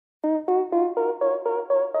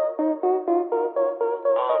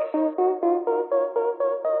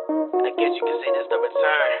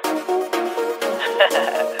Olkarny.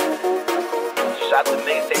 Shot the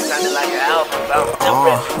mixtape sounded like an album.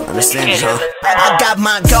 Understand, huh? I got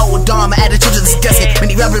my gold on, my attitude is disgusting.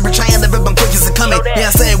 Many rappers been trying to rip on quick as it coming.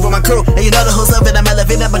 Yeah, I'm saying with my crew, and you know the hoes love it. I'm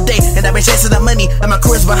elevating my day, and I've been chasing that money. And my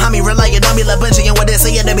crew is behind me, relying on me like Bungie. And what they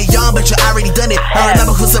saying, they be young, but you already done it. I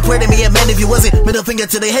remember who supported me, and man, if you wasn't, middle finger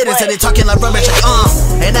to the haters, and they talking like rubbish, like,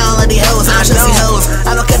 and I don't let these hoes, I don't see hoes.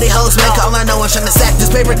 I don't cut these hoes, man, all I know is trying to sack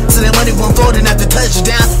this paper, so that money won't fold and have to touch you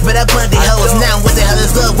down. But I plenty hoes now, what the hell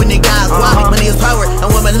is love when you got guap? Money is power, and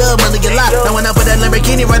when my love, money get locked. Now when I put that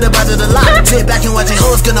Lamborghini right up out of the lot, sit back and watch the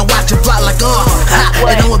hoes gonna watch it fly like,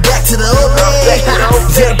 and then we're back to the old way.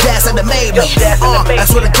 Zip gas that made me, I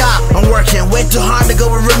swear to God, I'm working way too hard to go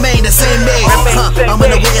and remain the same age. I'm on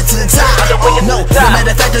the way to the top. No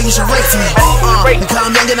matter of fact, you should race me. Because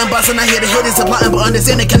I'm young and I'm bustin', I hear the haters plotting, but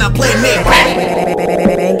understand they cannot play me.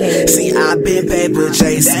 See, I've been paper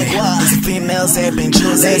chasing. These females have been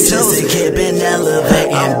choosing. Just to keep been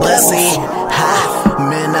elevating, but see,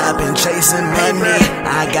 man, I've been chasing money.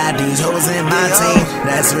 I got these hoes in my team.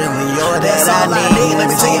 That's really all that I need. Let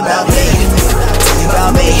me tell you about me. Tell you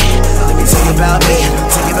about me. Let me tell you about me.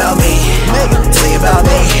 Tell you about me. Tell you about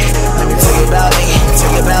me. Let me tell you about me.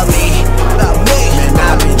 Tell you about me. Man,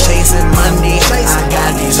 I've been chasing money. I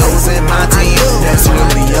got these hoes in my team. That's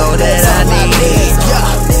really all that I need.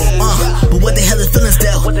 But what the hell is feelings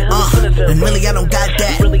though? And really I don't got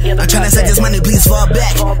that. I'm tryna say this money, please fall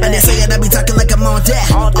back. And they say that I be talking like I'm on that.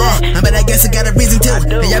 But I guess I got a reason to.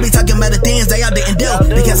 And y'all be talking about the things that y'all didn't do.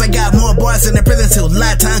 Because I got more bars in the prison too.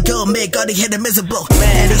 Lifetime go make all the haters miserable.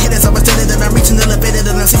 And the haters always tell that I'm reaching elevated,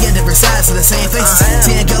 and I'm seeing different sides of the same faces.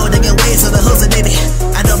 Seeing gold, they get ways so the hoes are dated.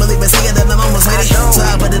 I don't believe in saying that I'm almost ready. So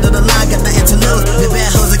I put it on the line, got nothing to lose. The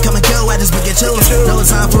bad hoes that come and go, I just pick and choose. No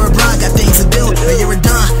time for a bra, got things to do. And you're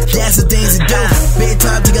done, that's the things to do. Big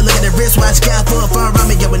time, take a look at the wristwatch, got for a fun around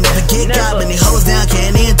me, I would never get caught. When these hoes down,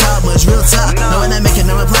 can't even talk much real talk. No, when I'm making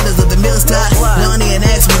no replies of the meals talk. No one even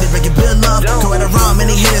ask me to break a bill off. Go right or wrong,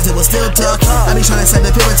 many hitters that will still talk. I be trying to set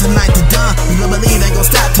the people tonight to dawn. You don't believe ain't gon'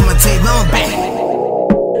 stop till my tape on bang.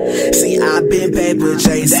 See, I've been paper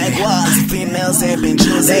chasing. These females have been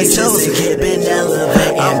choosing. Just to keep been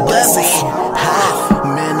elevating, but see,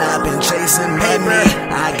 man, I've been chasing money.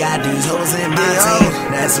 I got these hoes in my team.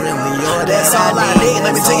 That's really all I need.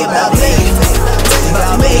 Let me tell you about me. Tell you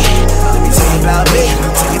about me. Let me tell you about me.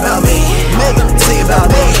 Tell you about me. Tell you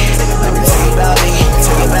about me. Let me tell you about me.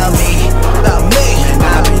 Tell you about me. About me. Man,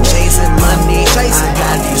 I've been chasing money. I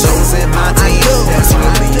got these hoes in my team. That's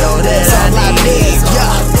really all that I need.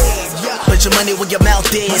 Put your money where your mouth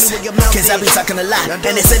is, cause I be talking a lot.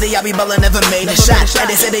 And they say that y'all be ballin', never made a shot. And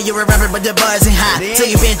they say that you're a rapper, but the bars ain't hot. So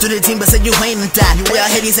you been through the team, but said you ain't in time. We all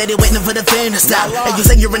hear you say they waiting for the fan to stop. And you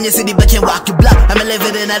say you're in your city, but can't walk your block. I'm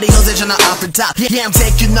living in all these hoes that tryna off the top. Yeah, I'm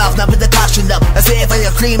taking off, now put the caution up. I say if I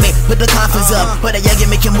cream it, put the confidence up. But I get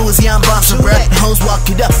making moves, yeah, I'm bossing, bruh. And hoes walk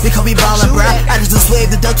it up, they call me ballin', bruh. I just swave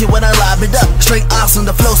the donkey when I lob it up. Straight awesome,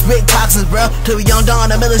 the flow spit toxins, bruh. Till we on dawn,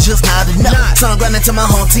 the miller's just not enough. So I'm grinding to my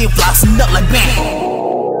home team, flossing up like bang.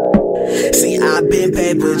 See, I've been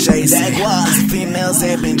paper chasing. These females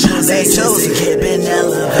have been choosing. Just to keep been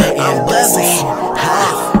elevating, but see,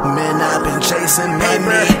 man, I've been chasing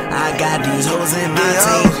money. I got these hoes in my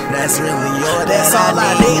team. That's really all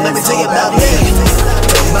I need. Let me tell you about me.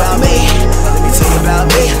 Tell you about me. Let me tell you about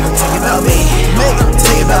me. Tell you about me.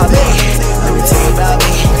 Tell you about me.